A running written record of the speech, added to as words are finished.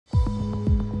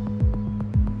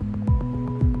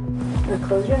Now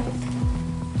close your eyes.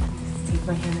 Just take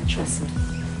my hand and trust me,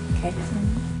 okay?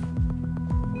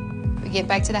 We get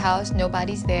back to the house,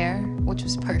 nobody's there, which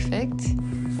was perfect. This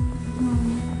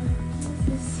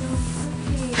is so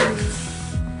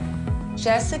sweet.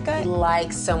 Jessica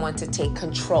likes someone to take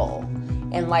control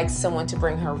and likes someone to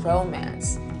bring her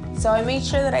romance. So I made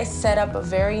sure that I set up a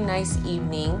very nice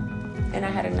evening and I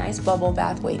had a nice bubble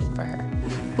bath waiting for her.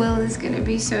 Will is gonna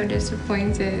be so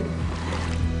disappointed.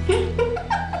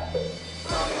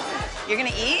 You're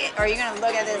gonna eat, or are you gonna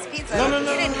look at this pizza? No. You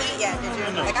didn't eat yet, did you?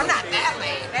 No. Like, I'm not that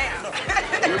late, damn.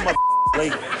 You're my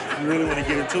lady. You really want to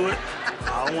get into it?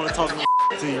 I don't want to talk no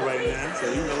to you right now, so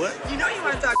you know what? You know you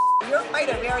want to talk. You're a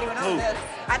fighter. We already went over this.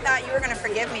 I thought you were gonna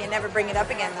forgive me and never bring it up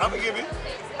again, though. I'll forgive you.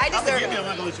 I deserve it. I'm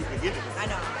not gonna let you forget it. I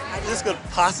know. This could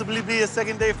possibly be a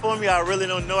second date for me. I really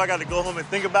don't know. I got to go home and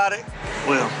think about it.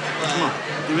 Well, come on.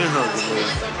 Give me a hug,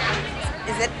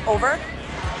 baby. Is it over?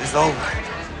 It's over.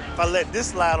 If I let this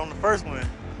slide on the first one,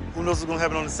 who knows what's gonna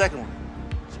happen on the second one?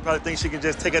 She probably thinks she can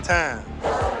just take her time.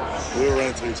 We'll run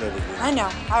into each other. Girl. I know.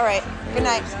 All right. Good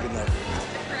night. Good night.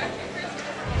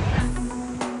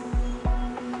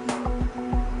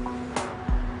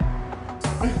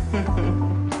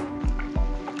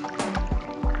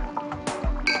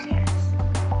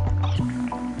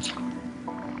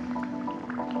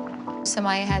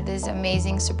 Somaya had this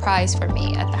amazing surprise for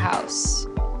me at the house.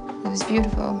 It was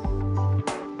beautiful.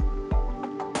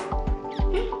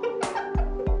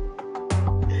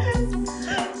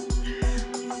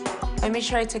 I made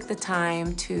sure I took the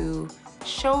time to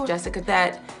show Jessica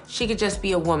that she could just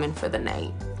be a woman for the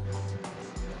night.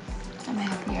 I'm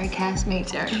happy our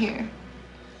castmates are here.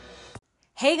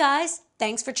 Hey guys,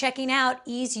 thanks for checking out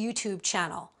E's YouTube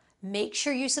channel. Make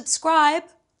sure you subscribe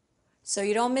so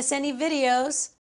you don't miss any videos.